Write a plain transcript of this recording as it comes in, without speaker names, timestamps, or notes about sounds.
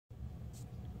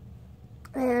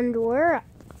And we're up.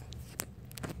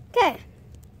 Okay.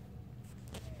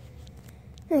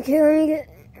 Okay, let me get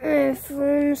my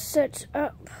phone set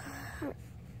up.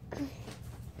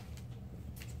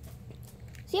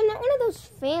 See, I'm not one of those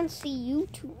fancy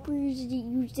YouTubers that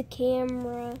use the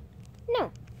camera.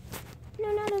 No.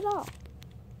 No, not at all.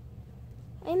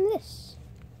 I'm this.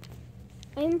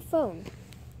 I'm phone.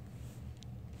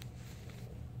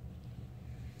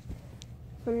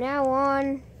 From now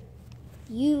on,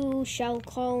 you shall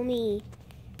call me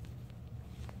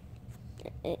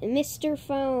Mr.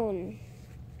 Phone.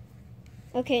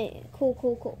 Okay,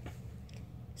 cool.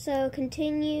 So,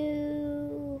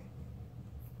 continue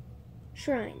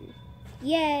shrine.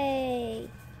 Yay!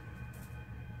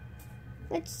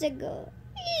 Let's go.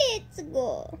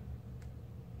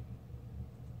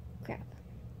 Crap.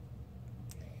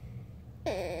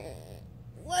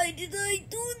 Why did I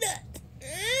do that?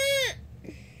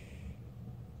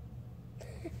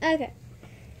 Okay.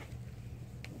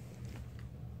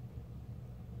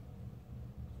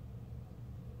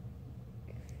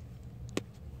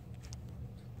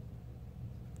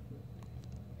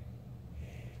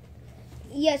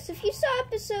 Yes, if you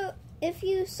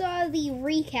saw the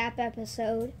recap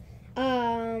episode,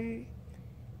 I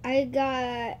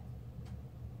got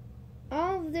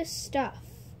all of this stuff.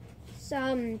 It's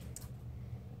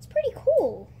pretty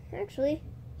cool, actually.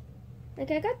 Like,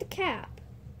 I got the cap.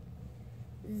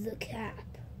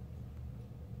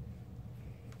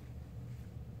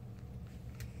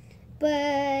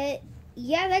 But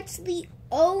yeah, that's the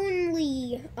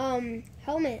only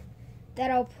helmet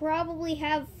that I'll probably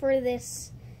have for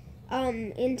this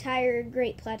entire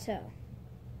Great Plateau.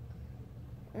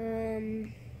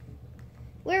 Where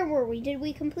were we? Did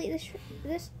we complete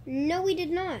this? No, we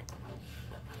did not.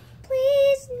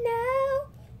 Please, no.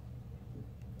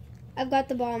 I've got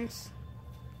the bombs.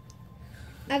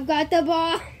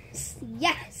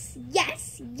 Yes.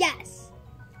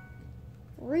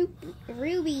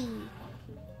 Ruby.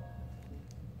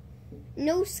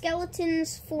 No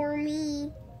skeletons for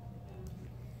me.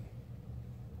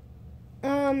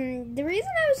 The reason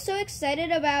I was so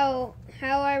excited about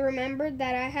how I remembered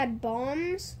that I had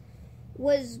bombs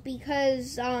was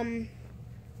because, I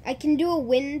can do a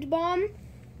wind bomb,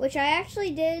 which I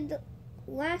actually did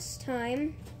last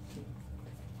time.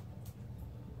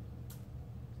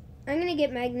 I'm gonna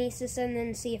get Magnesis and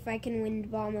then see if I can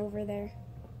wind bomb over there.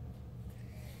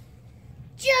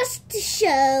 Just to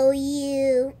show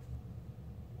you.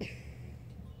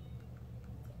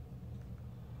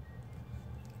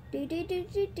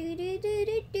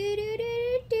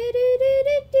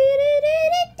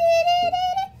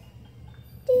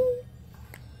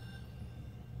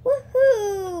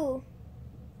 Woohoo!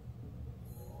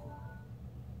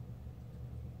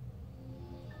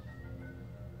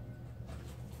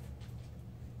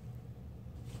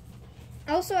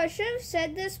 Also, I should have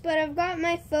said this, but I've got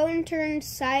my phone turned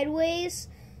sideways,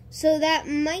 so that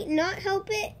might not help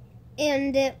it,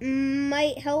 and it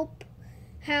might help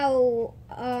how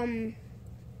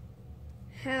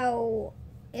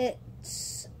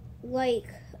it's, like,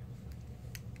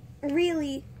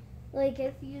 really, like,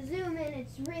 if you zoom in,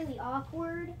 it's really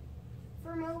awkward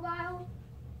for mobile.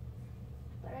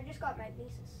 But I just got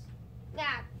Magnesis.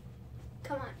 Ah,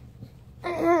 come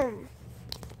on.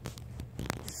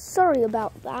 Sorry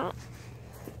about that.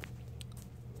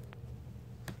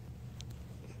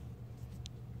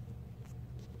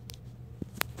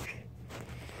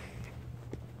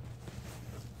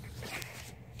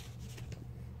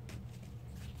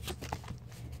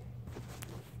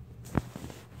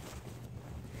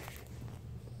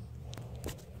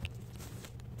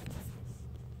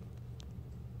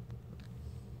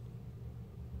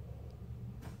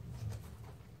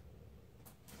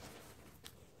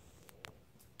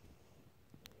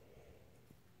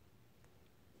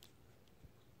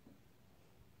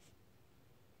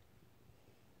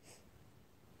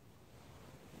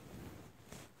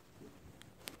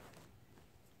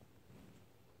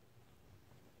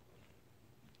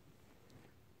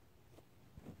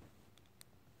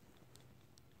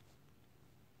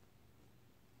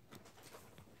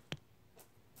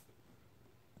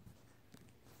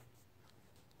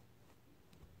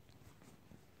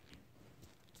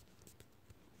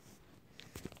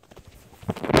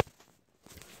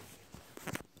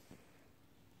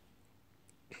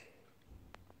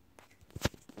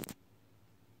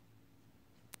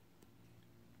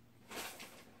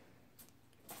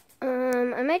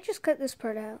 I might just cut this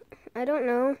part out. I don't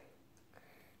know.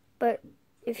 But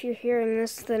if you're hearing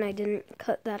this, then I didn't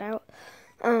cut that out.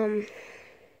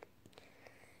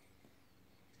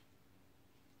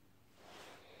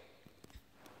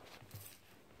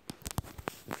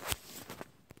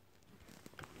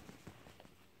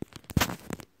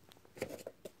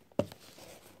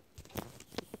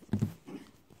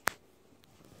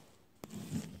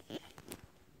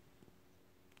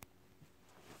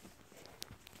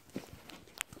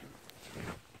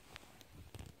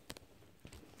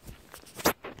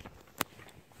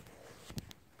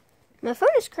 My phone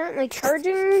is currently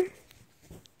charging.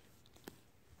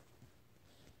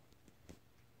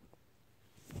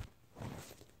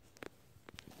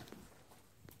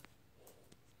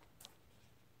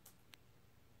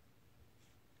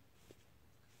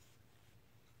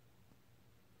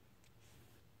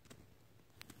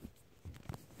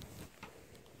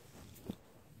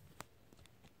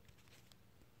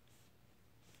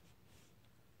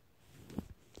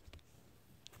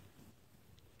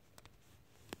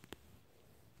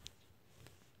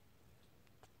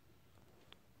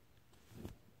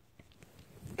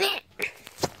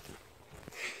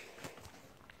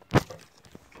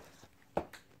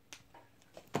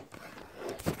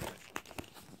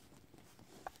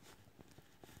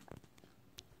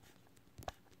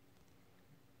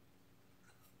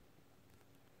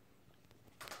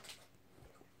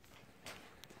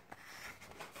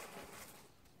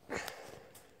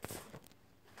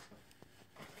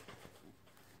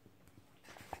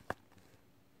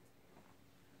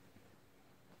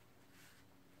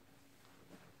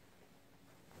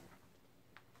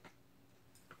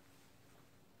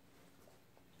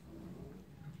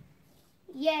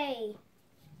 Yay.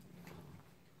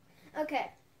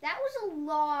 Okay, that was a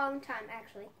long time,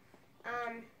 actually.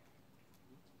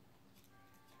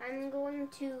 I'm going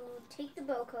to take the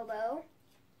Bokobo,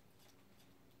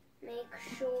 make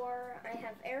sure I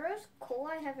have arrows. Cool,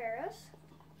 I have arrows.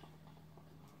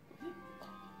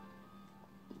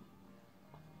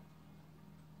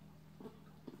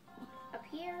 Up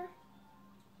here.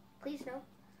 Please, no.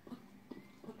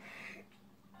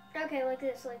 Okay, like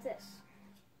this, like this.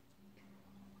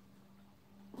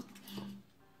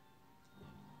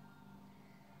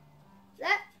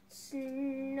 That's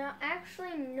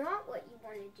not what you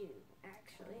want to do,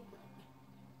 actually.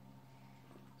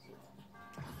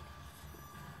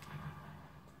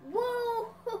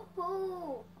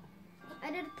 Whoa!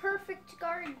 I did a perfect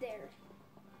guard there.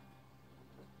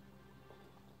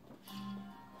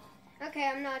 Okay,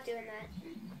 I'm not doing that.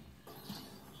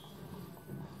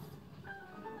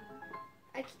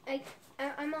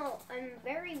 I'm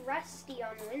very rusty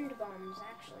on wind bombs,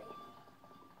 actually.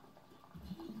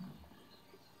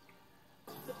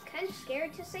 It's kind of scary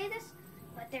to say this,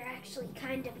 but they're actually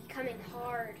kind of becoming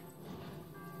hard.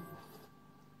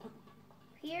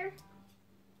 Here.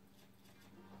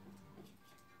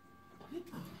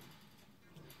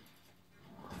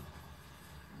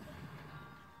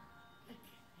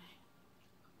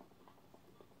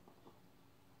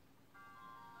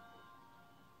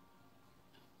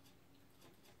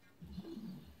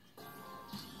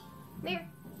 Here.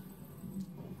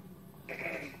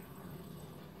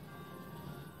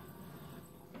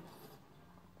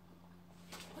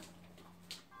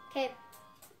 Okay.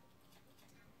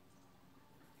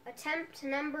 Attempt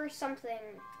number something.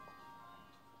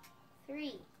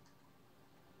 3.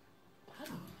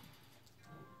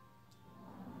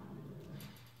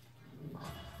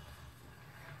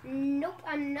 Nope,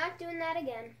 I'm not doing that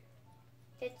again.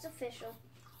 It's official.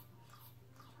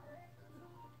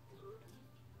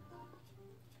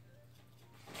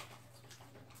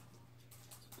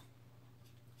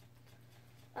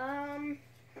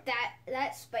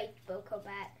 That spiked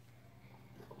Bokobat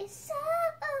is so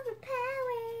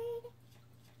overpowered.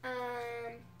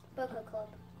 Boko Club.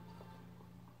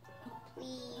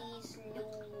 Please, no.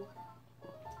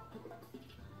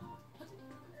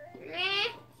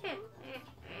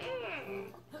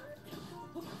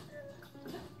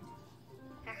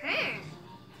 Aha!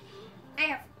 I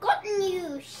have gotten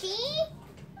you, see?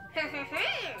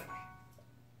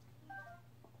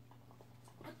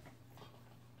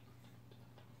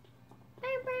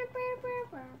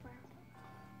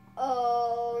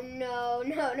 Oh, no.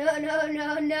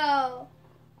 No.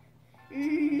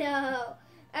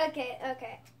 Okay,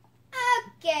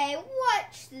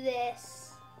 watch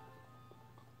this.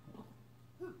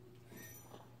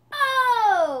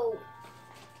 Oh!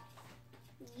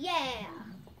 Yeah.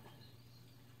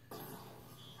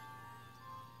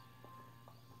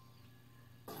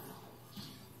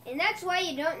 And that's why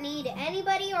you don't need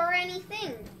anybody or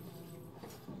anything.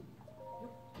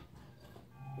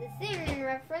 The thing in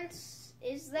reference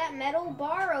is that metal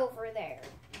bar over there.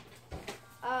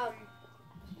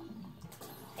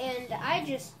 And I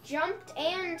just jumped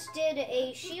and did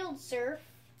a shield surf,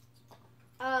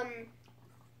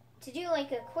 to do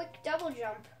like a quick double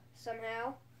jump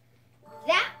somehow.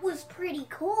 That was pretty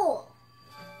cool.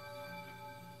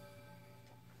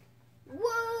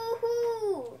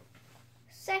 Woohoo!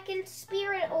 Second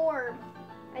spirit orb,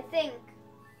 I think.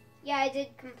 Yeah, I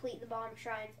did complete the bomb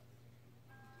shrine.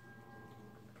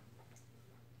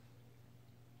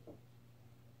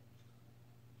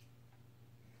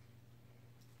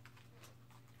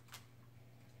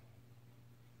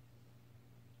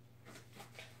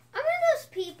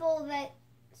 people that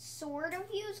sort of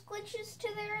use glitches to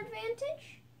their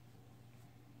advantage.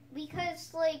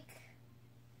 Because, like,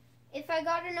 if I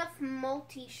got enough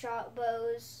multi-shot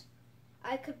bows,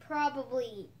 I could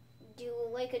probably do,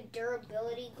 like, a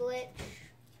durability glitch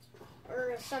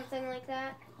or something like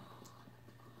that.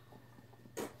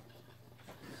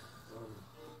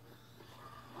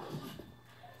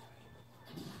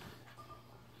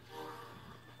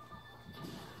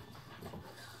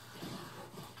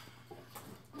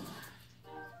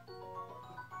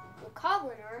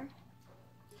 Goblin arm.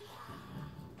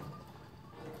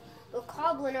 The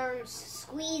goblin arms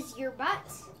squeeze your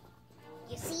butt.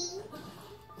 You see?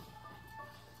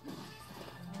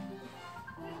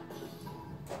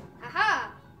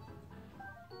 Aha!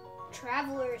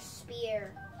 Traveler's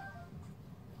spear.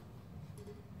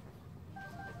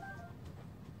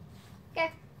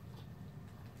 Okay.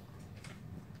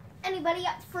 Anybody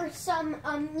up for some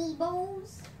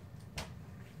amiibos?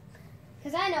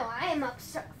 Because I know I am up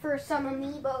for some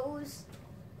amiibos.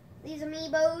 These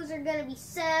amiibos are going to be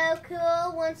so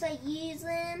cool once I use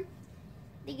them.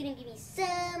 They're going to give me so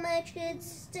much good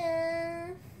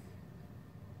stuff.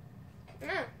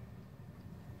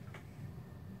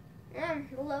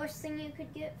 The lowest thing you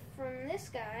could get from this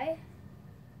guy.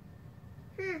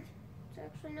 It's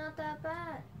actually not that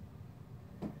bad.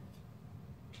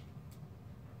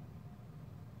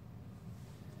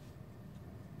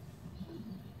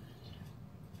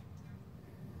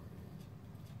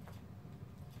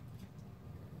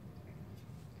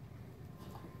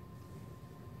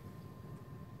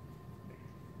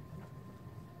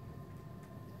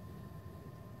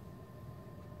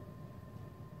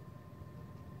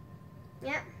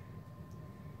 Yep.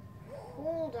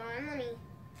 Hold on, let me...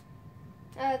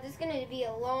 this is going to be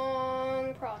a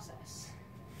long process.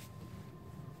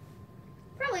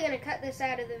 Probably going to cut this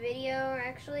out of the video,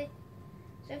 actually.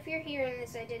 So if you're hearing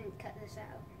this, I didn't cut this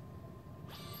out.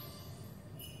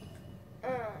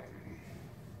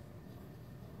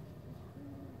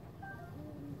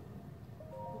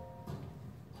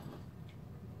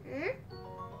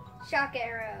 Shock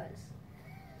arrows.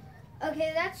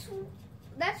 Okay,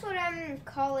 that's what I'm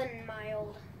calling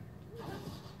mild.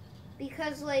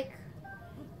 Because, like,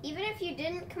 even if you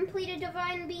didn't complete a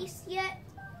Divine Beast yet,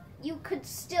 you could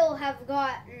still have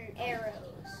gotten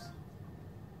arrows.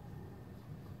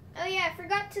 Oh yeah, I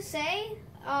forgot to say,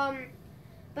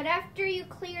 but after you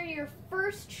clear your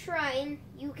first shrine,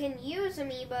 you can use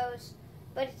amiibos,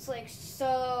 but it's, like,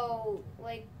 so,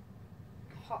 like,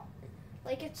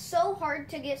 it's so hard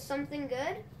to get something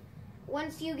good.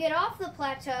 Once you get off the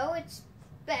plateau, it's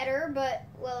better, but,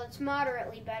 well, it's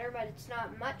moderately better, but it's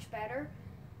not much better.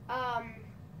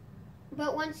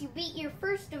 But once you beat your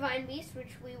first Divine Beast,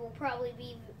 which we will probably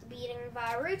be beating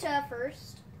Vahruta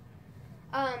first,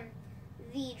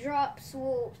 the drops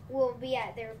will be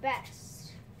at their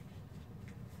best.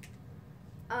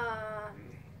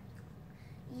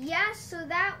 Yeah, so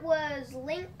that was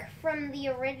Link from the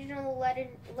original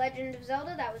Legend of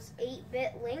Zelda. That was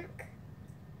 8-bit Link.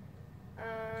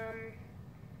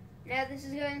 Now this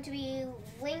is going to be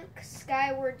Link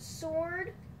Skyward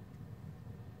Sword.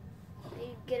 Let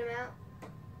me get him out.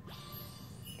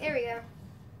 There we go.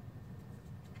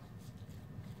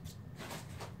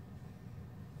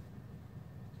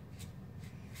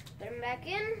 Put him back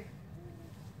in.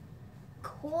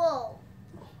 Cool.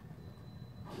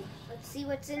 Let's see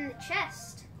what's in the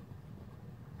chest.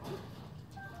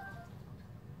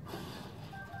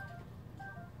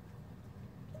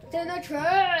 What's in the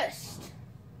chest?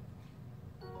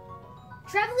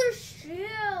 Traveler's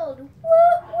Shield. Woo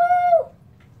woo!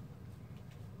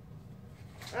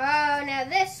 Oh, now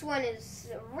this one is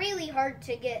really hard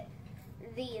to get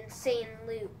the insane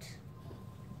loot.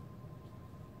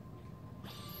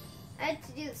 I had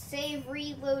to do the save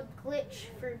reload glitch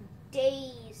for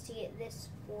days to get this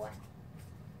boy.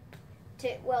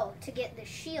 To get the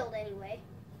shield anyway.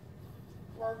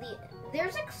 Well,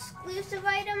 there's exclusive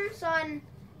items on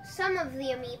some of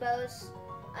the amiibos.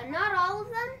 Not all of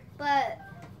them, but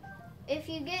if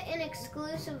you get an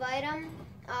exclusive item,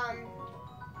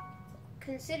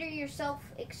 consider yourself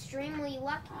extremely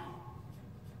lucky.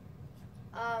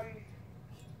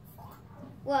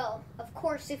 Well, of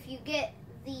course, if you get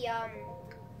the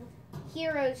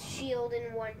Hero's Shield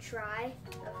in one try,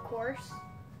 of course.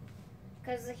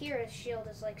 Because the Hero's Shield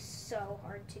is, like, so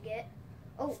hard to get.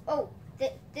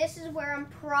 This is where I'm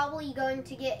probably going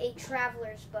to get a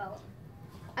Traveler's Bow.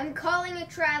 I'm calling a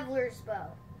Traveler's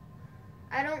Bow.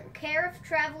 I don't care if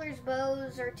Traveler's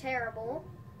Bows are terrible,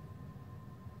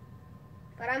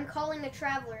 but I'm calling a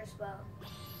Traveler's Bow.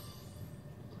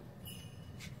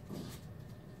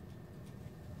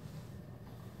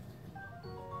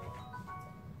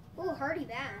 Ooh, Hardy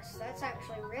Bass. That's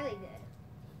actually really good.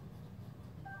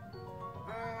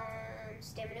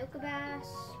 Staminoka Bass.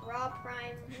 Raw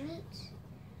prime meat.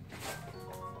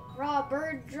 Raw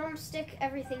bird drumstick.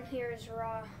 Everything here is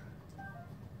raw.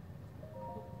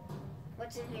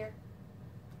 What's in here?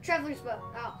 Traveler's bow.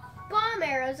 Oh, bomb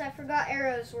arrows. I forgot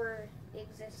arrows were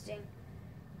existing.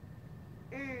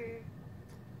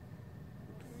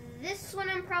 This one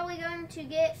I'm probably going to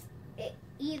get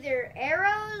either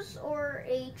arrows or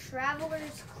a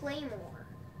traveler's claymore.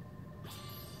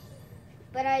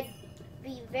 But I'd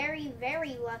be very,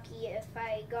 very lucky if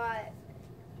I got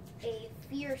a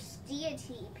fierce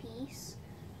deity piece.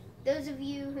 Those of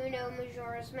you who know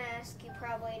Majora's Mask, you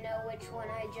probably know which one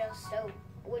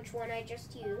I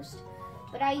just used.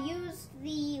 But I used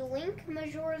the Link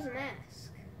Majora's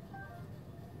Mask.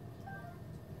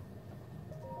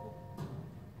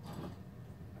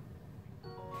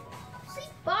 See,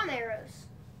 bomb arrows.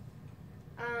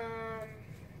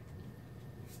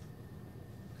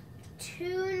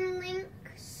 Toon Link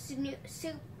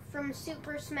from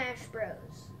Super Smash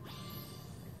Bros.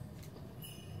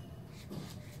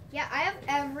 Yeah, I have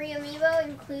every amiibo,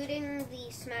 including the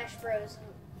Smash Bros.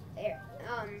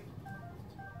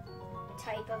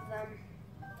 Type of them.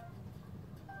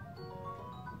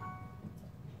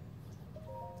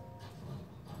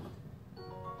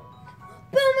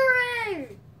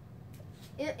 Boomerang!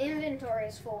 Inventory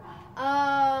is full.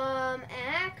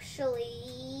 Actually,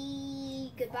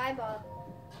 goodbye,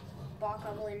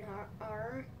 Bokoblin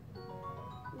arm.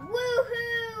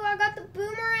 Woohoo! I got the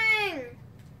boomerang.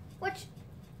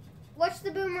 What's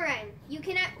the boomerang?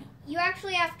 You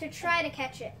actually have to try to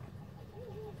catch it.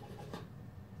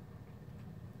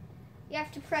 You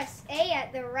have to press A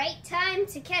at the right time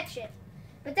to catch it.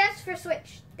 But that's for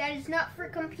Switch. That is not for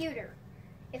computer.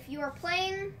 If you are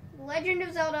playing Legend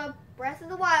of Zelda Breath of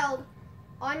the Wild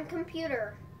on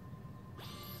computer,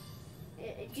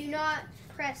 do not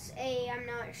press A, I'm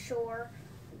not sure.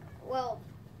 Well,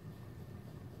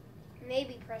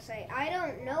 maybe press A. I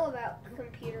don't know about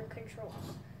computer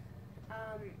controls.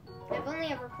 I've only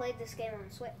ever played this game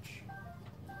on Switch.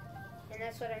 And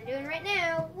that's what I'm doing right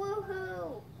now.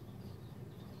 Woohoo!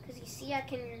 Because you see I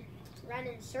can run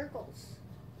in circles.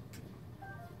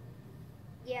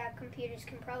 Yeah, computers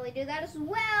can probably do that as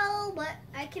well, but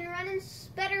I can run in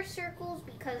better circles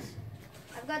because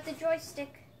I've got the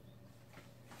joystick.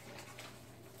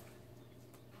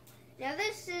 Now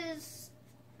this is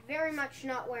very much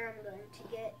not where I'm going to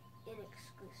get an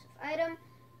exclusive item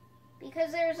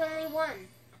because there's only one,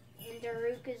 and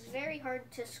Daruk is very hard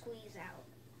to squeeze out.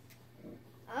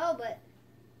 Oh,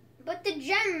 but the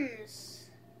gems!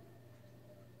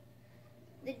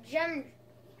 The gem...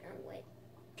 Oh, wait.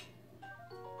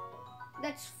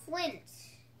 That's flint.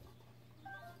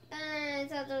 I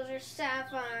thought those were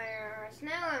sapphires.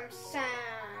 Now I'm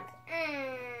sad.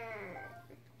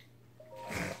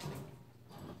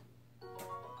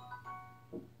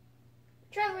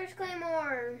 Traveler's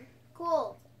Claymore.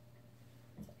 Cool.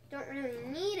 Don't really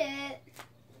need it,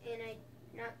 and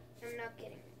I'm not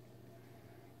getting it.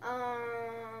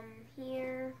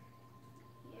 Here.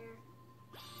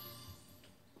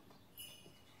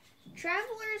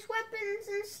 Traveler's weapons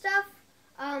and stuff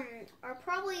are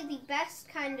probably the best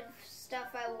kind of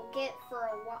stuff I will get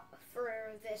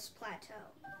for this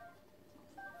plateau.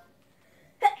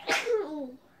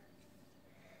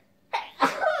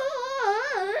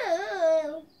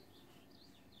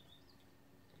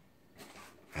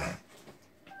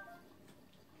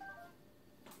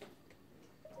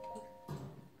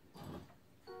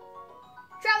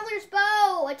 Traveler's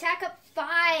bow, attack up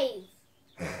 5.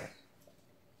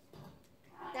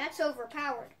 That's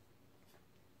overpowered.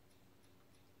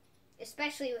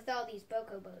 Especially with all these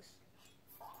Bokobos.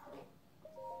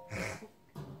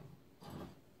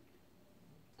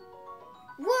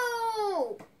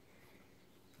 Whoa!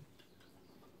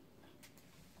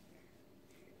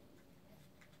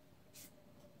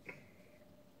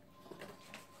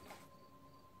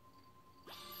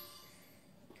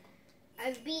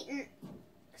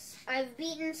 I've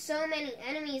beaten so many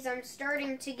enemies, I'm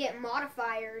starting to get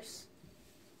modifiers.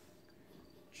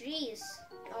 Jeez,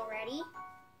 already?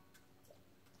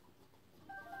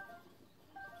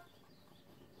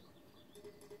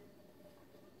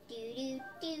 Do do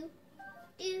do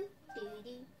do do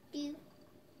do do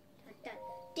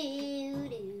do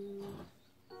do.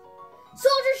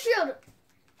 Soldier shield.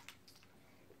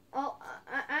 Oh,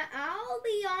 I'll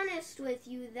be honest with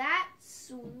you.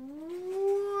 That's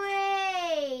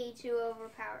way too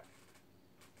overpowered.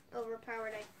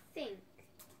 Overpowered, I think.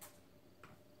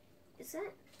 Is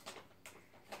that?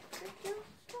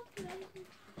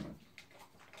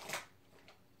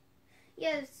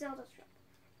 Yeah, it's Zelda's shop.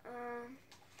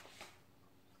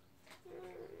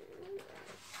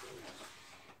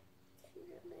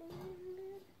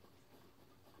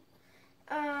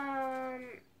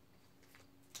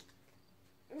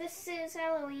 This is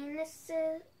Halloween. This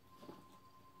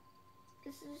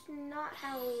is not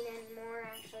Halloween anymore,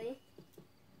 actually.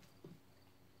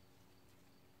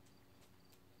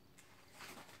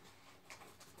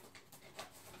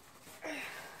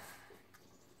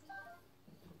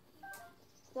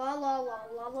 La la la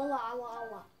la la la la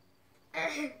la.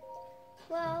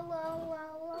 La la la la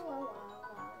la la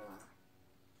la.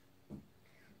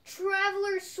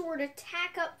 Traveler's Sword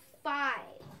Attack Up 5.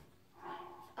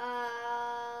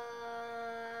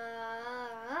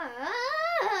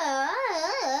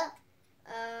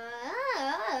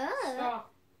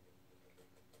 Stop.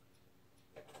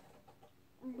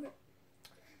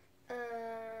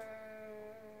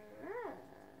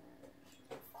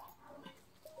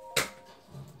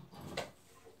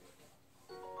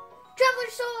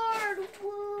 Traveler's Sword!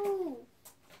 Woo!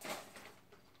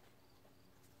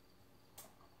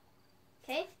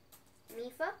 Okay,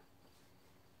 Mipha.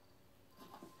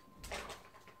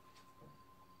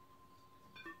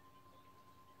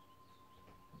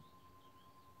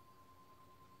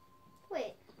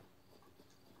 Wait.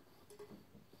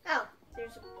 Oh,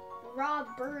 there's a raw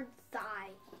bird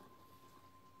thigh.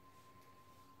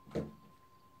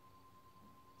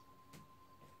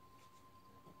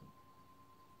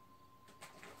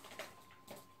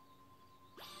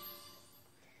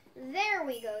 There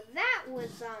we go. That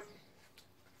was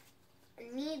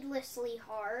needlessly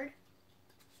hard.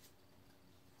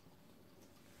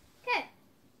 Okay.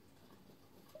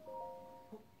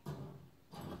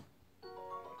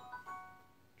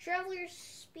 Traveler's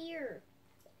Spear.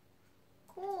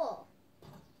 Cool.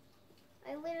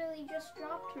 I literally just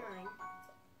dropped mine.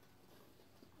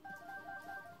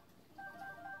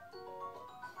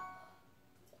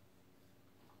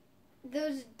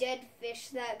 Those dead fish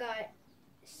that got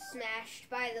smashed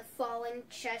by the falling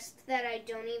chest that I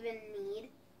don't even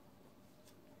need.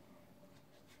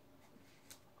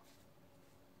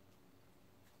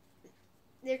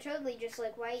 They're totally just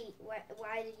like, why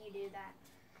did you do that?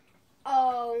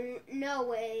 Oh, no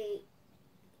way.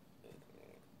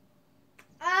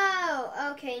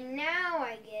 Oh, okay, now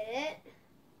I get it.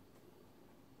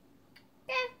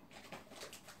 Okay.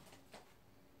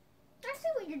 I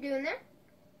see what you're doing there.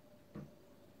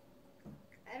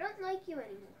 I don't like you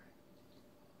anymore.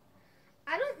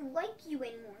 I don't like you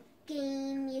anymore,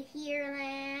 game, you hear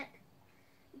that?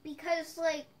 Because,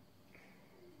 like,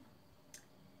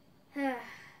 it's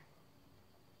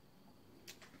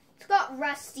got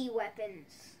rusty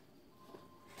weapons.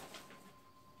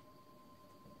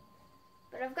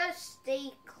 But I've got to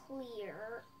stay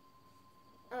clear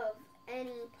of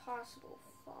any possible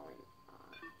falling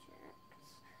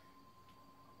objects.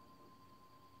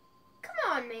 Come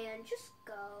on, man, just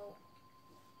go.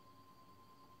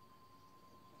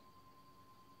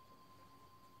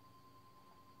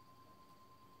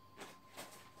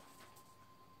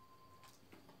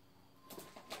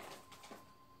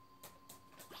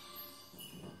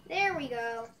 There we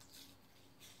go.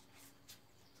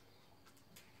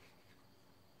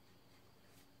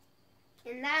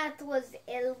 And that was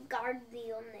El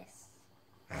Guardianes.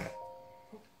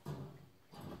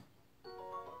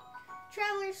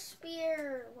 Traveler's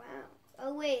Spear. Wow.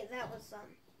 Oh wait, that was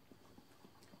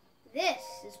this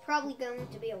is probably going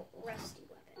to be a rusty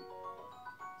weapon.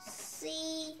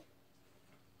 See?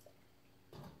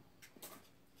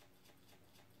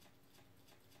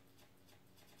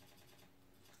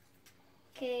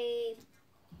 Okay.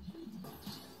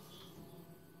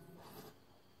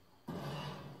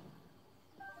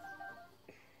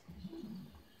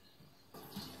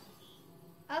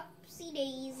 Upsy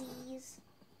daisies.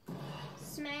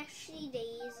 Smashy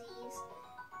daisies.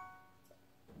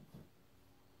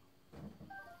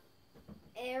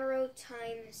 Arrow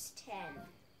times 10.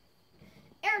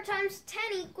 Arrow times 10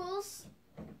 equals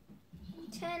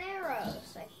 10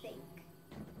 arrows, I think.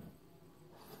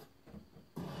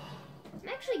 I'm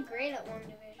actually great at long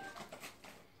division.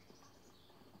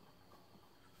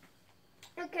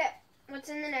 Okay, what's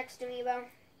in the next amiibo?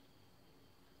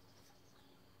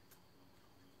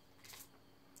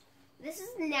 This is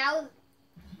now,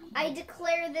 I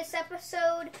declare this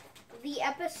episode the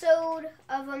episode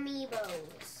of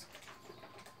amiibos.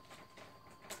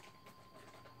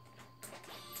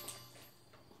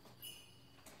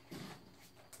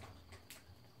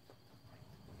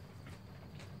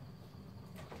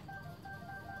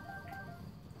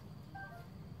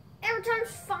 Every time's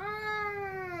 5.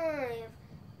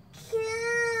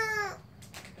 Yeah.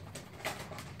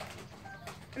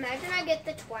 Imagine I get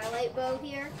the Twilight bow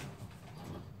here.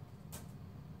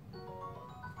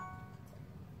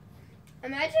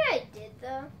 Imagine I did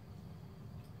though.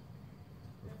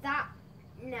 That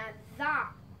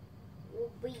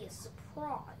will be a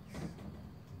surprise.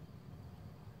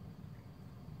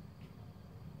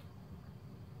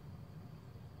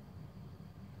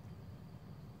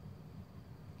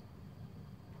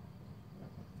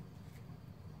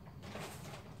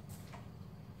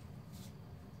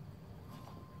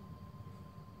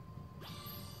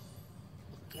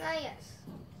 Ah, yes.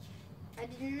 I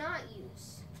did not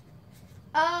use.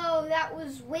 Oh, that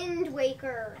was Wind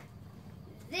Waker.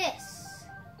 This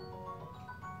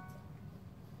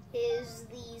is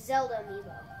the Zelda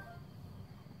amiibo.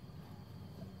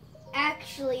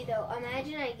 Actually, though,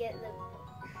 imagine I get the...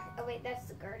 Oh, wait, that's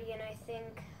the Guardian, I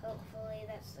think. Hopefully,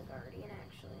 that's the Guardian,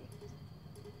 actually.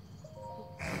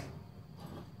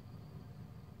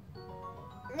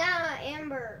 Nah,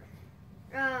 Amber.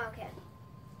 Oh, okay.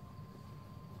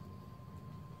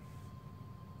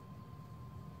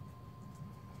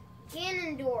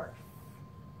 Ganondorf,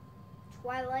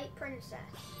 Twilight Princess.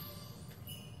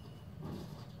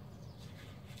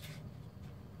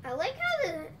 I like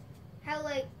how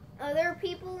like other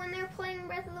people when they're playing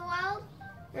Breath of the Wild,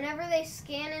 whenever they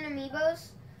scan in amiibos,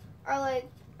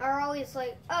 are always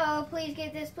like, oh, please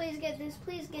get this, please get this,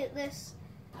 please get this,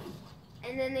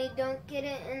 and then they don't get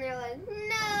it, and they're like,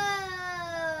 no.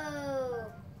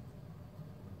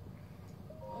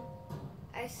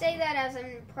 I say that as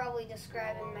I'm probably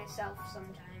describing myself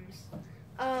sometimes.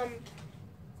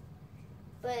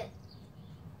 But,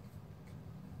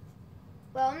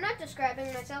 well, I'm not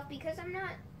describing myself because I'm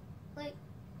not, like,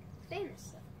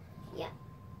 famous. Yeah.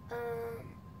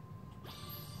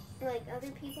 Like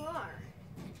other people are.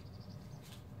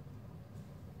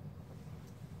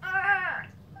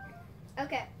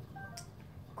 Okay.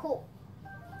 Cool.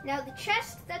 Now the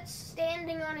chest that's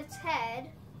standing on its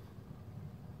head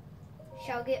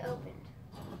shall get opened.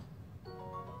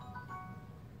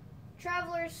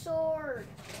 Traveler's Sword.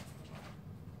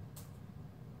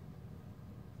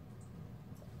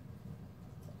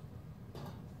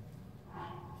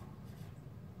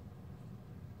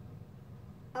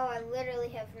 Oh, I literally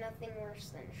have nothing worse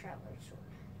than a Traveler's Sword.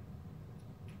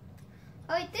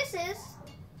 Oh wait, this is...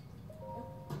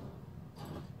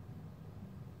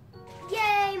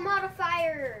 Yay,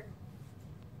 modifier!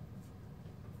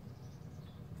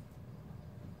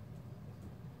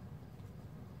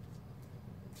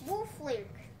 Wolf-Link.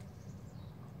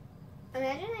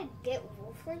 Imagine I get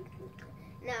Wolf-Link.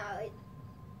 No,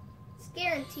 it's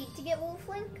guaranteed to get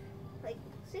Wolf-Link. Like,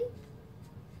 see?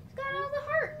 It's got all the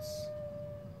hearts.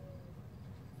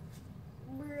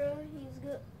 Bruh, he's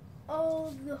got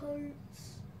all the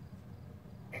hearts.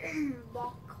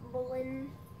 Bokoblin.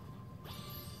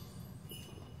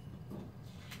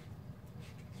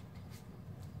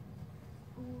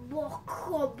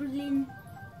 Bokoblin.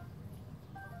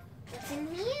 What's in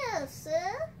here,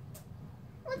 sir?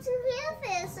 What's in here,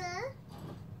 fair sir?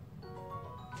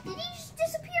 Did he just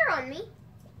disappear on me?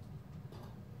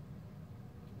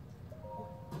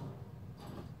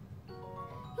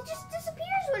 He just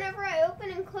disappears whenever I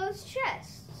open and close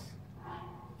chests.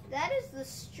 That is the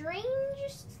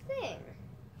strangest thing.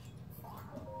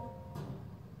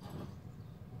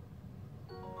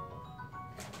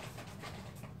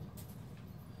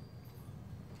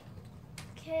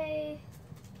 Okay.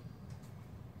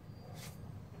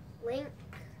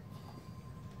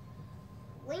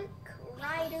 Link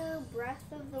Rider Breath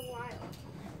of the Wild.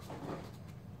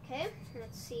 Okay,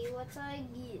 let's see what I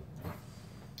get.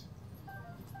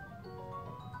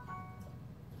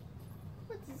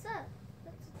 What is that?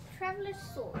 That's a Traveler's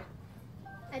Sword.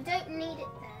 I don't need it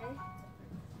though.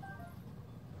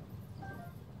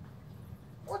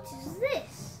 What is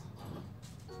this?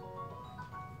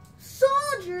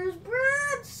 Soldier's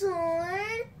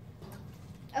Broadsword!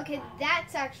 Okay,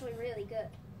 that's actually really good.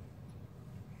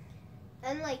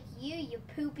 Unlike you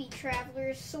poopy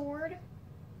Traveler's Sword.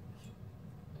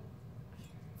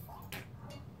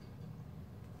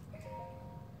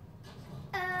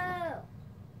 Oh.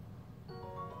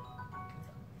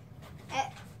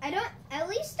 At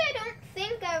least I don't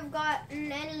think I've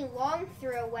gotten any long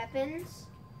throw weapons.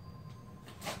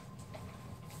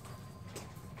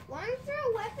 Long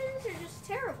throw weapons are just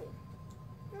terrible.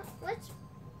 Let's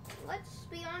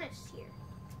be honest here.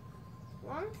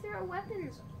 Long throw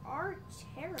weapons are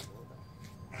terrible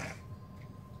though.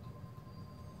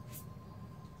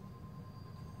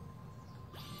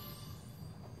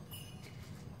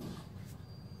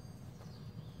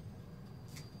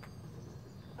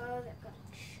 Oh, that got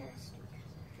chest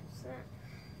because that.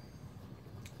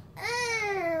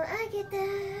 Oh, I get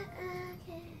that.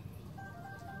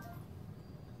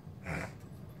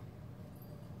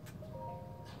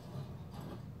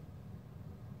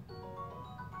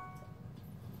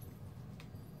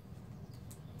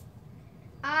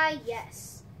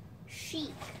 yes.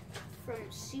 Sheik from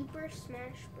Super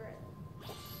Smash Bros.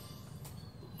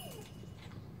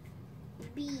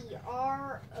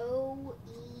 B-R-O-E-S.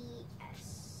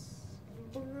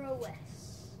 Broes.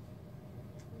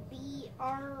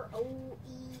 B-R-O-E-S.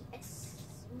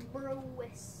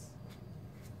 Broes.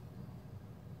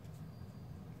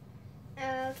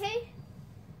 Okay.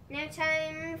 Now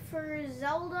time for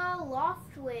Zelda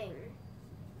Loftwing.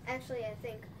 Actually, I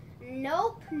think.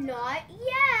 Nope, not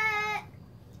yet.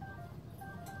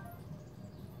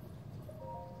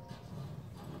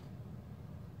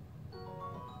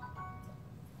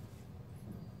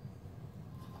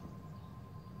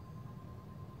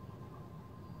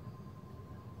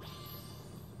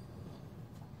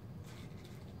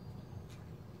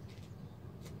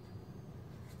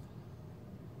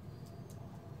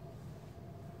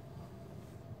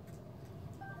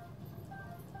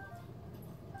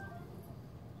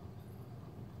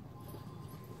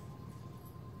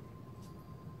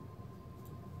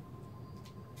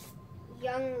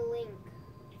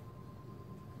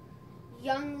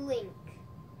 Young Link,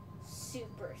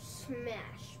 Super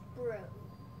Smash Bros.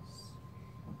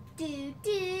 Do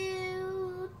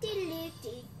do do do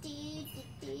do do do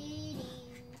do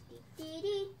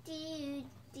do do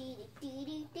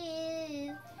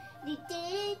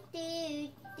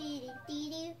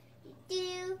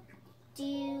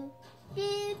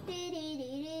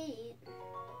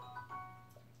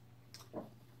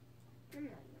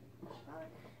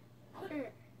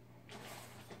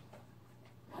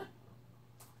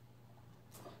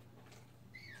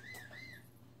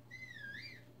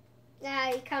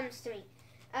he comes to me.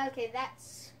 Okay,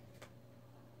 that's...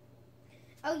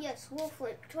 Oh yes, Wolf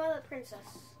Link, Twilight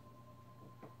Princess.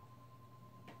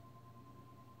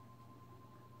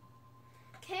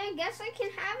 Okay, I guess I can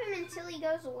have him until he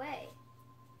goes away.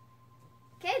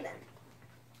 Okay then.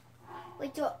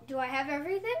 Wait, do I have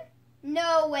everything?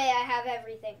 No way I have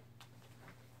everything.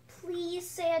 Please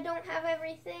say I don't have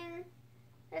everything.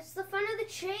 That's the fun of the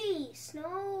chase.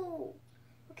 No.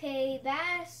 Okay,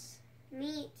 bass,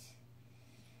 meat,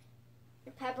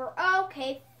 pepper.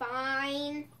 Okay,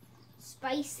 fine.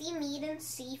 Spicy meat and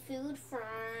seafood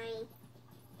fry.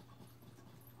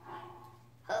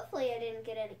 Hopefully I didn't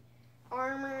get any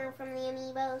armor from the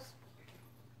amiibos.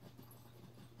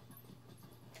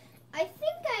 I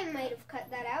think I might have